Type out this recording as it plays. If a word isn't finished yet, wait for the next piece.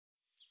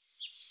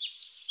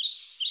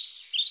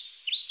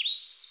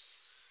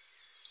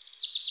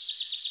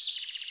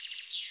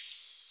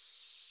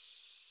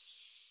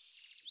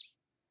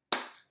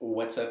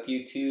What's up,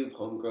 YouTube?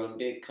 Homegrown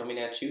Big coming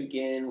at you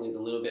again with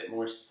a little bit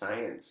more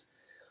science.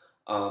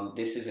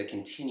 This is a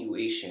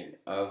continuation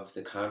of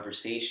the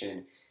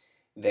conversation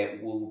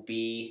that will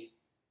be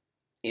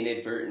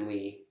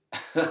inadvertently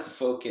a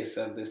focus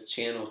of this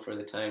channel for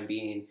the time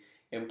being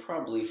and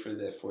probably for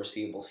the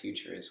foreseeable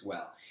future as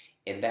well.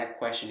 And that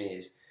question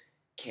is,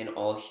 can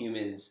all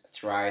humans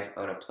thrive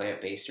on a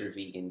plant-based or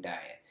vegan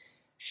diet?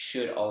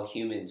 Should all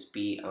humans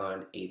be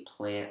on a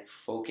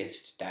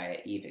plant-focused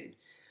diet even?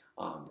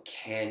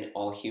 Can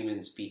all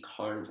humans be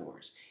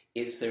carnivores?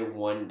 Is there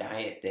one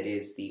diet that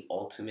is the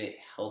ultimate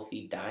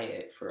healthy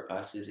diet for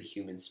us as a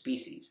human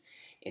species?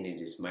 And it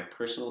is my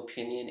personal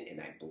opinion, and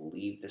I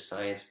believe the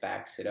science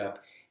backs it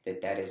up,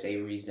 that that is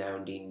a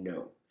resounding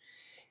no.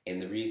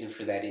 And the reason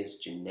for that is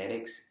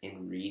genetics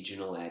and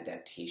regional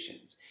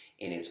adaptations.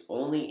 And it's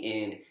only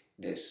in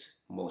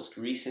this most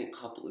recent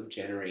couple of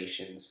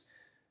generations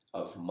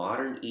of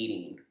modern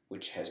eating,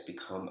 which has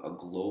become a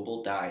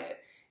global diet,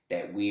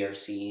 that we are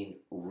seeing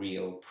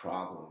real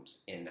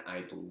problems. And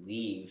I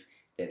believe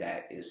that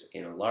that is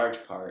in a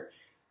large part,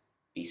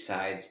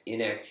 besides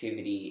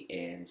inactivity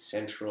and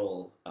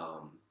central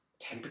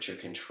temperature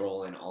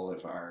control in all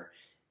of our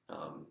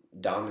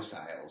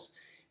domiciles,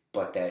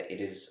 but that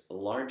it is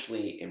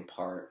largely in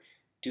part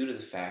due to the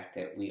fact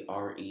that we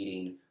are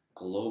eating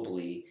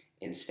globally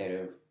instead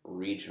of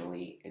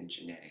regionally and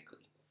genetically.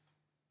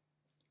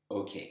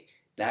 Okay,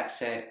 that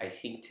said, I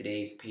think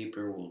today's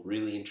paper will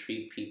really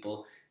intrigue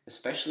people,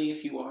 especially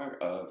if you are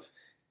of,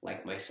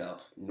 like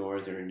myself,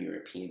 Northern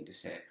European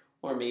descent.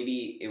 Or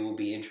maybe it will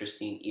be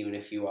interesting even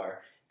if you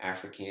are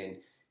African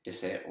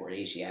descent or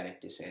Asiatic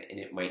descent, and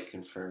it might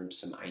confirm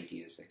some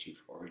ideas that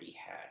you've already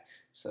had.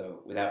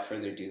 So without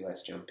further ado,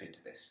 let's jump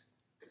into this.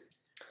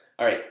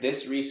 All right,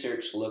 this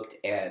research looked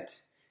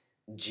at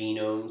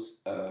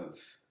genomes of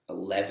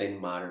 11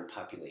 modern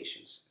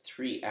populations,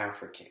 3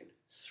 African,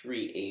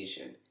 3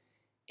 Asian,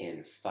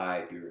 and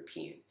 5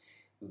 European.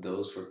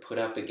 Those were put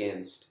up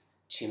against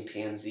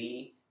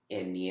chimpanzee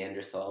and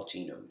Neanderthal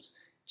genomes.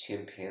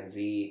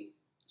 Chimpanzee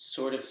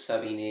sort of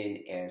subbing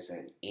in as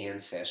an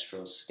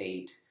ancestral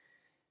state,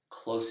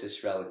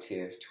 closest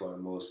relative to our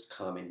most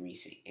common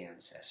recent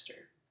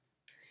ancestor.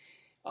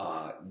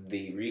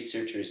 The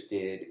researchers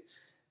did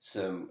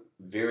some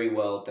very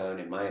well done,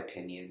 in my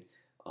opinion,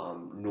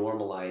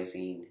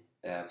 normalizing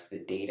of the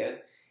data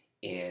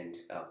and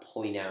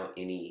pulling out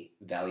any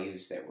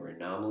values that were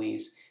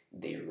anomalies.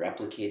 They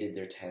replicated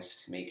their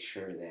tests to make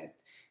sure that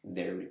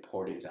their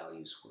reported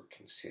values were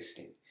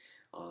consistent.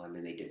 And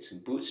then they did some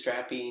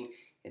bootstrapping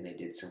and they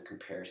did some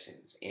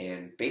comparisons.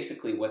 And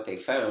basically what they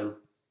found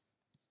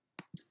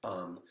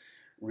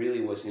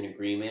really was in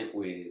agreement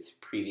with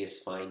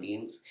previous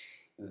findings,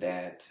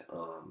 that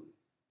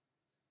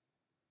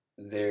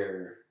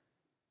their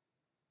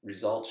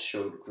results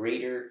showed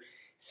greater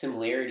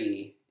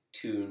similarity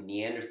to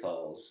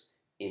Neanderthals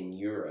in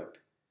Europe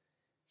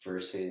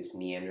versus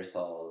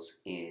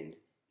Neanderthals in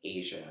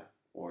Asia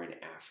or in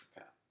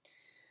Africa.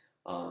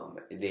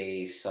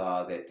 They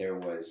saw that there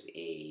was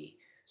a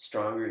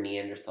stronger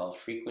Neanderthal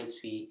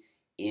frequency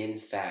in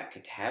fat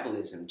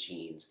catabolism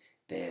genes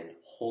than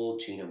whole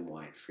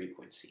genome-wide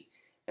frequency.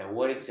 Now,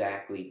 what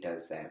exactly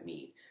does that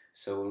mean?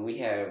 So when we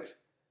have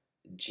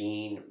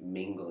gene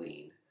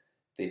mingling,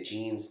 the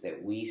genes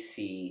that we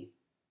see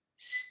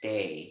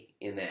stay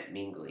in that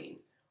mingling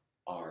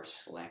are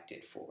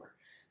selected for.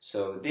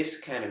 So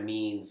this kind of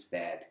means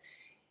that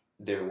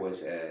there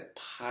was a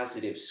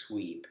positive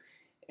sweep,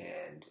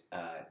 and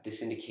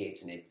this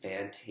indicates an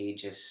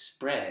advantageous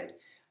spread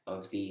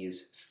of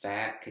these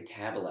fat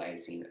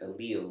catabolizing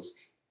alleles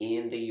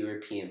in the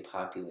European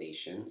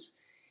populations,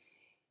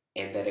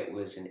 and that it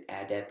was an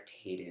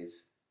adaptative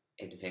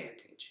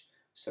advantage.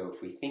 So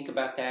if we think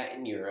about that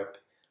in Europe,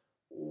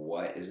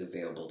 what is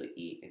available to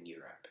eat in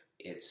Europe?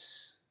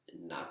 It's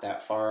not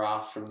that far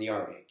off from the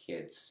Arctic.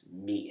 It's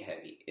meat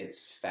heavy,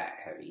 it's fat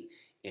heavy,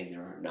 and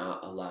there are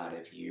not a lot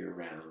of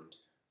year-round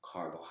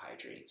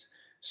carbohydrates.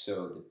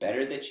 So the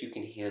better that you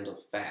can handle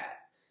fat,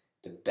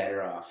 the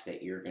better off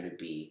that you're going to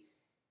be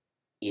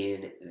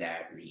in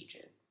that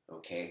region,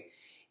 okay?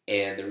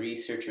 And the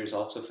researchers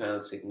also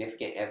found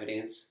significant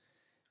evidence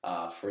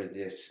for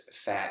this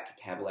fat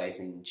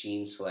catabolizing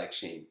gene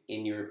selection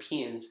in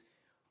Europeans,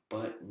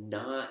 but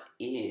not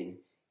in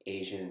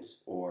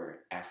Asians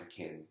or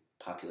African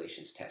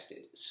populations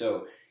tested.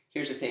 So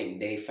here's the thing,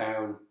 they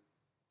found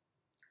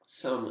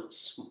some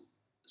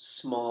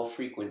small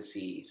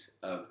frequencies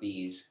of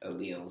these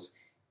alleles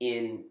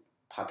in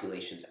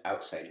populations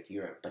outside of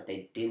Europe, but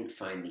they didn't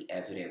find the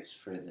evidence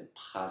for the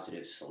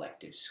positive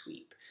selective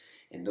sweep.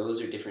 And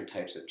those are different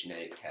types of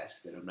genetic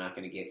tests that I'm not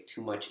going to get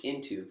too much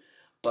into,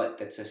 but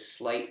that's a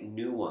slight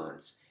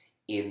nuance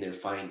in their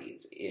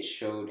findings. It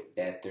showed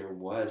that there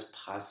was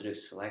positive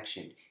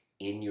selection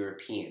in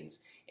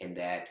Europeans, and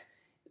that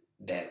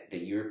the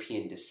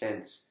European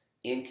descents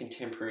in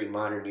contemporary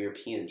modern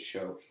Europeans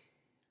show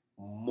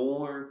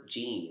more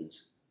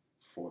genes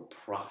for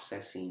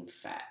processing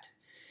fat.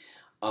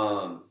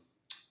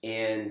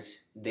 And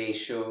they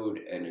showed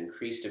an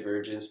increased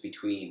divergence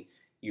between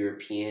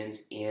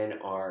Europeans and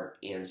our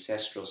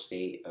ancestral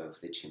state of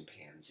the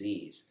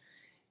chimpanzees.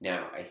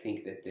 Now, I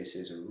think that this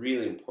is a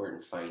really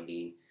important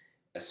finding,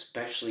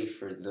 especially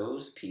for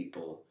those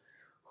people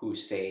who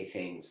say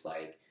things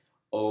like,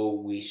 oh,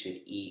 we should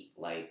eat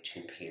like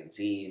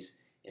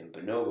chimpanzees and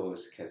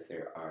bonobos because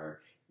they're our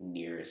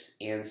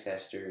nearest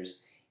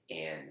ancestors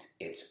and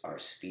it's our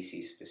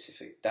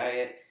species-specific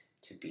diet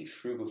to be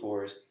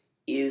frugivores.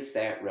 Is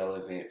that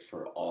relevant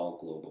for all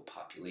global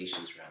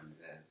populations around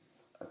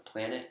the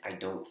planet? I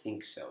don't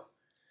think so.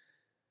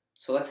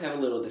 So let's have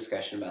a little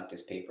discussion about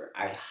this paper.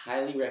 I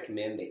highly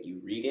recommend that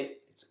you read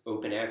it. It's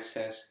open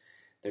access.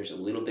 There's a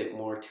little bit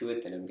more to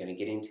it than I'm going to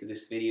get into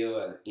this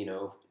video.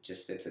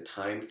 Just it's a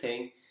time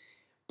thing.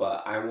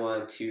 But I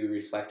want to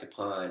reflect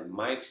upon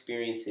my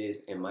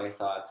experiences and my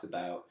thoughts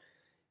about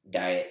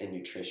diet and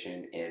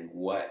nutrition and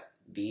what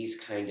these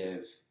kind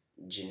of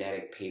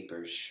genetic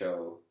papers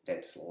show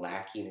that's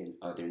lacking in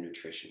other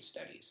nutrition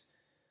studies.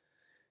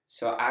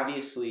 So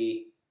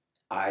obviously,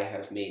 I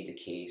have made the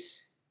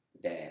case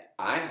that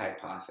I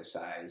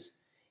hypothesize,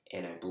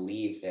 and I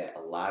believe that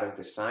a lot of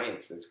the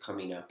science that's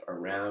coming up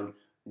around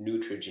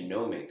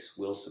nutrigenomics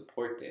will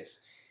support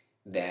this,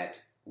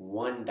 that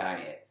one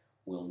diet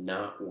will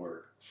not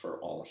work for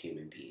all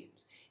human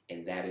beings.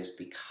 And that is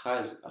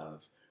because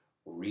of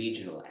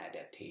regional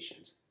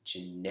adaptations,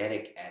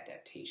 genetic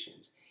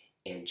adaptations,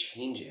 and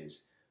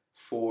changes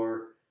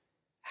for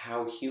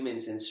how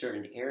humans in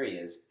certain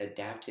areas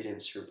adapted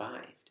and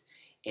survived.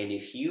 And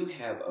if you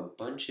have a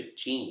bunch of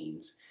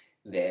genes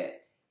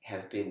that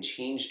have been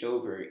changed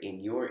over in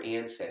your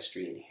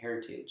ancestry and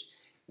heritage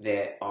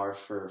that are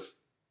for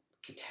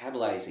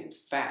catabolizing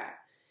fat,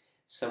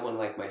 someone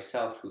like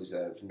myself who's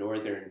of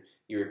Northern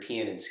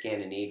European and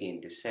Scandinavian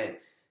descent,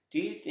 do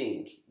you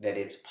think that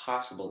it's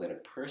possible that a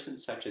person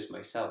such as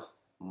myself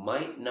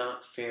might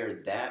not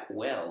fare that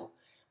well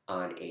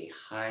on a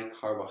high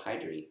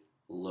carbohydrate,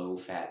 low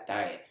fat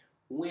diet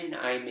when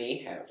I may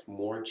have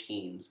more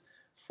genes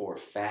for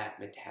fat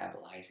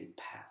metabolizing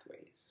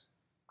pathways?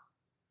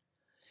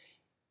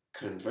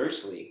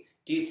 Conversely,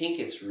 do you think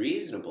it's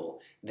reasonable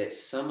that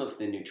some of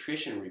the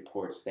nutrition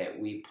reports that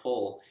we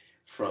pull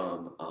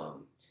from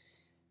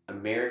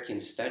American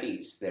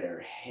studies that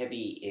are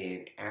heavy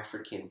in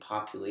African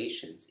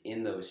populations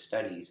in those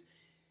studies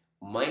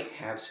might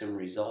have some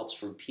results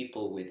from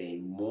people with a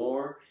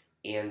more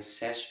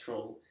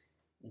ancestral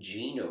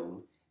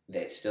genome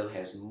that still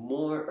has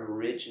more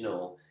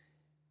original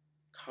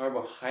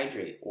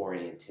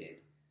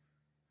carbohydrate-oriented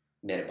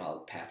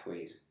metabolic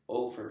pathways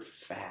over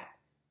fat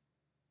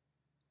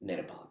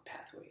metabolic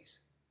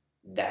pathways?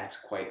 That's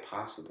quite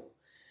possible.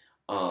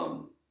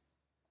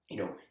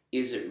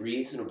 Is it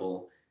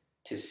reasonable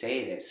to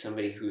say that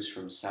somebody who's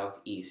from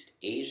Southeast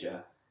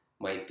Asia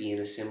might be in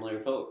a similar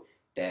boat,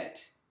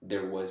 that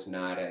there was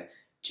not a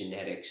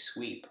genetic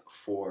sweep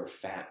for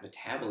fat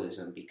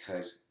metabolism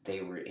because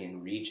they were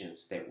in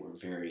regions that were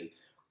very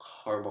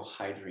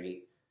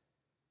carbohydrate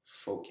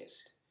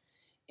focused,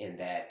 and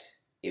that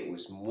it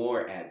was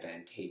more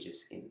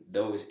advantageous in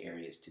those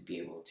areas to be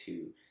able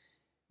to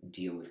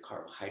deal with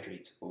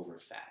carbohydrates over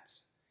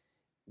fats?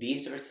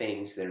 These are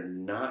things that are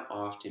not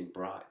often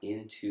brought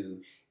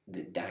into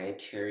the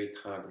dietary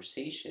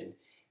conversation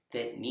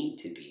that need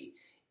to be.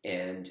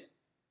 And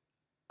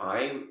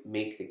I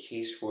make the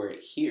case for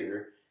it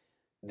here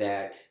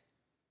that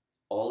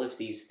all of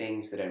these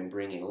things that I'm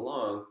bringing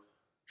along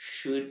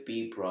should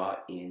be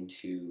brought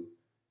into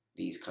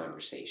these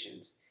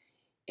conversations.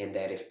 And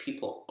that if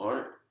people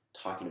aren't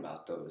talking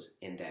about those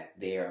and that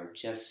they are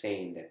just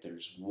saying that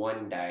there's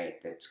one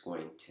diet that's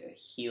going to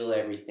heal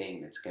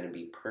everything, that's going to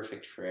be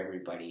perfect for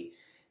everybody,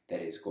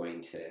 that is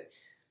going to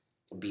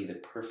be the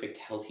perfect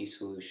healthy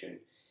solution,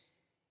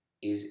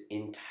 is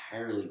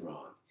entirely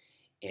wrong.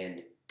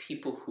 And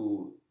people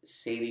who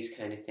say these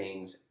kind of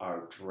things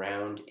are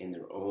drowned in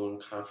their own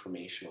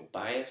confirmational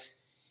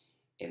bias,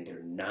 and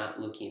they're not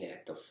looking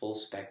at the full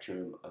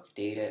spectrum of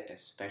data,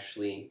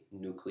 especially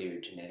nuclear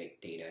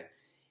genetic data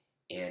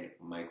and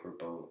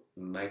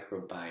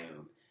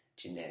microbiome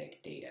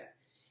genetic data.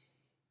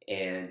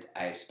 And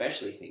I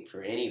especially think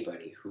for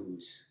anybody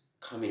who's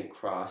coming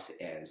across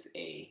as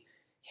a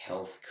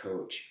health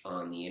coach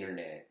on the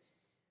internet,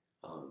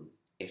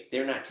 if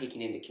they're not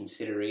taking into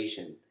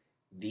consideration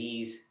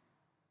these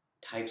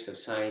types of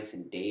science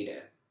and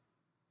data,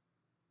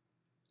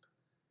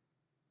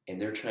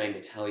 and they're trying to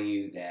tell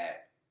you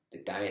that the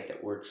diet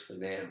that works for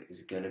them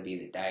is going to be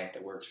the diet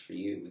that works for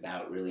you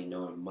without really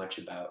knowing much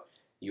about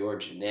your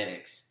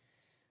genetics,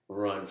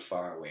 run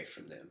far away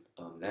from them.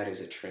 That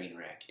is a train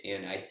wreck.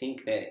 And I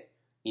think that,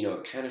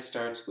 it kind of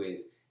starts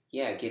with,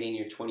 getting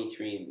your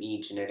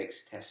 23andMe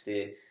genetics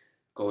tested,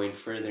 going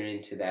further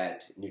into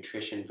that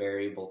nutrition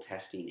variable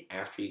testing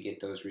after you get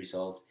those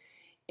results,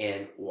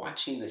 and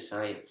watching the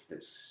science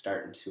that's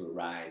starting to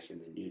arise in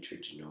the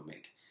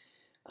nutrigenomic.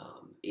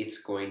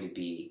 It's going to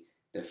be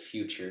the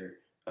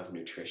future of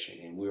nutrition,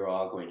 and we're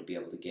all going to be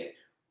able to get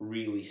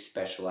really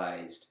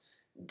specialized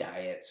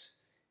diets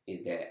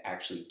that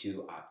actually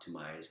do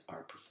optimize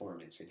our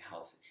performance and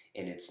health.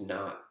 And it's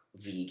not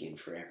vegan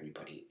for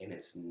everybody, and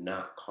it's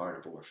not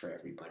carnivore for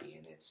everybody,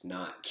 and it's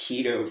not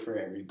keto for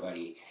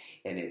everybody,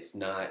 and it's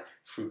not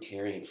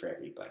fruitarian for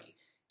everybody.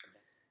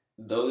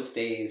 Those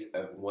days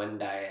of one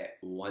diet,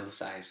 one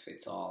size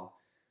fits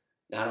all,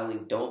 not only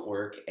don't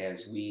work,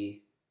 as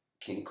we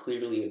can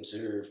clearly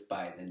observe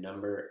by the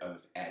number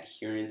of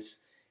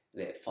adherents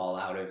that fall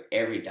out of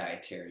every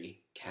dietary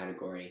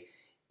category,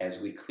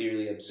 as we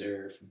clearly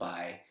observe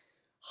by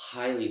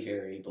highly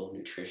variable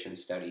nutrition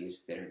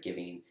studies that are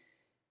giving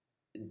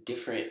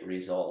different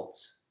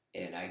results.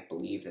 And I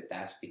believe that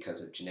that's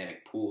because of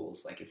genetic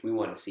pools. Like, if we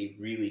want to see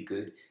really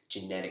good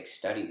genetic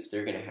studies,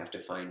 they're going to have to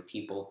find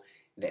people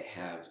that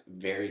have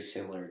very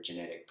similar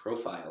genetic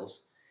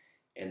profiles,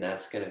 and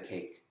that's going to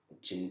take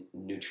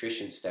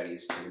nutrition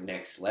studies to the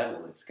next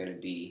level. It's going to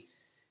be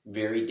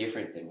very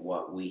different than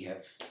what we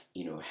have,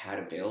 had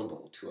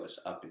available to us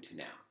up until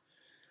now.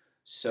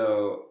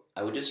 So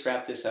I would just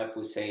wrap this up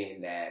with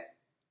saying that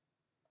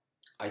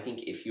I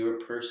think if you're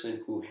a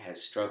person who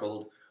has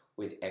struggled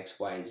with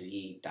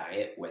XYZ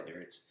diet, whether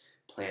it's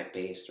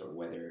plant-based or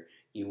whether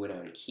you went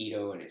on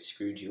keto and it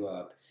screwed you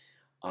up,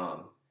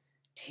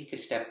 take a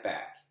step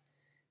back.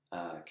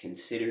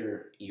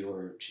 Consider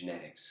your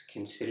genetics,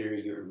 consider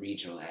your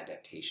regional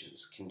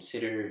adaptations,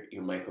 consider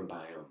your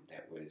microbiome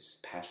that was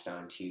passed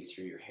on to you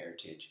through your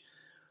heritage.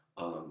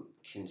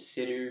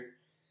 Consider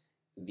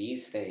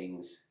these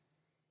things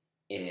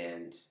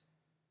and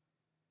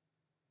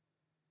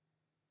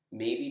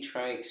maybe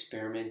try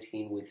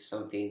experimenting with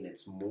something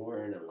that's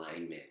more in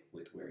alignment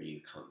with where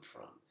you come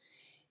from.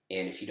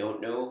 And if you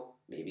don't know,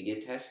 maybe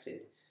get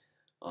tested.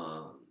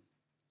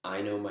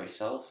 I know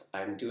myself,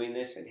 I'm doing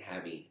this and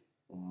having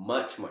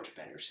much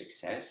better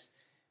success.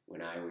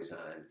 When I was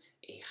on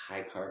a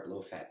high carb,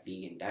 low fat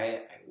vegan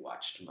diet, I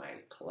watched my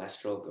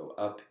cholesterol go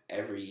up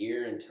every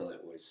year until it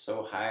was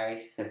so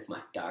high my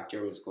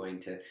doctor was going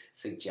to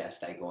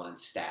suggest I go on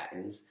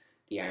statins.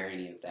 The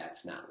irony of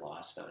that's not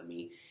lost on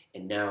me.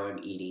 And now I'm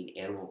eating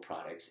animal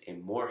products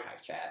and more high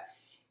fat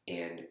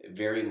and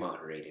very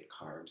moderated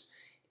carbs,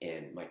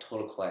 and my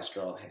total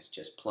cholesterol has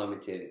just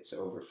plummeted. It's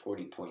over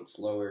 40 points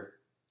lower.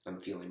 I'm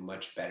feeling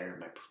much better.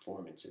 My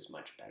performance is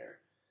much better.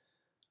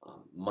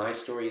 My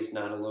story is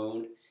not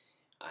alone.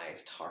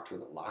 I've talked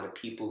with a lot of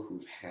people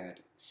who've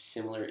had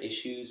similar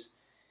issues,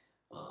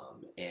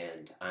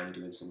 and I'm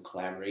doing some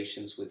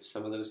collaborations with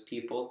some of those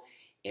people,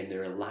 and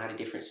there are a lot of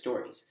different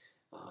stories.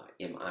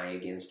 Am I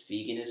against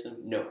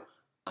veganism? No.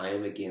 I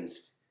am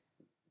against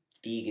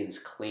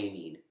vegans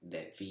claiming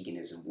that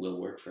veganism will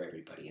work for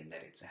everybody and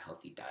that it's a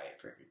healthy diet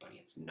for everybody.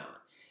 It's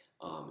not.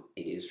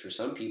 It is for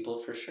some people,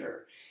 for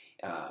sure.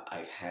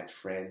 I've had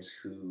friends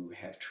who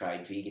have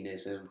tried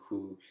veganism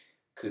who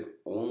could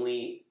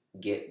only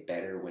get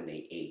better when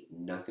they ate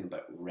nothing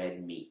but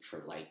red meat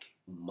for like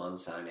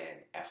months on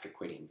end after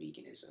quitting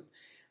veganism.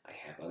 I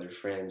have other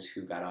friends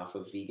who got off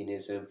of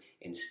veganism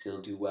and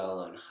still do well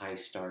on high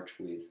starch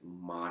with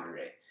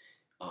moderate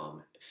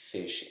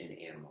fish and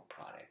animal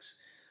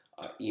products.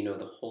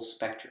 The whole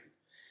spectrum.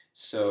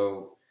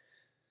 So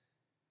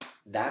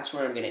that's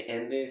where I'm going to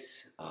end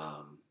this.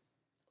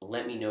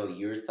 Let me know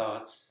your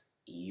thoughts,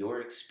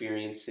 your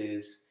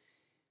experiences,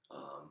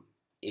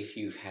 if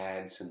you've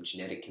had some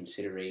genetic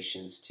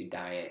considerations to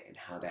diet and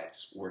how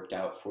that's worked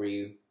out for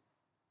you.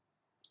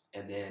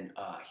 And then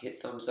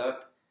hit thumbs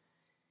up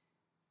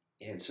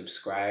and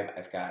subscribe.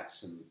 I've got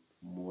some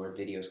more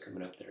videos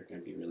coming up that are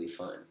going to be really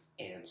fun,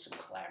 and some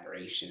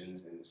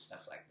collaborations and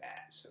stuff like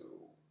that. So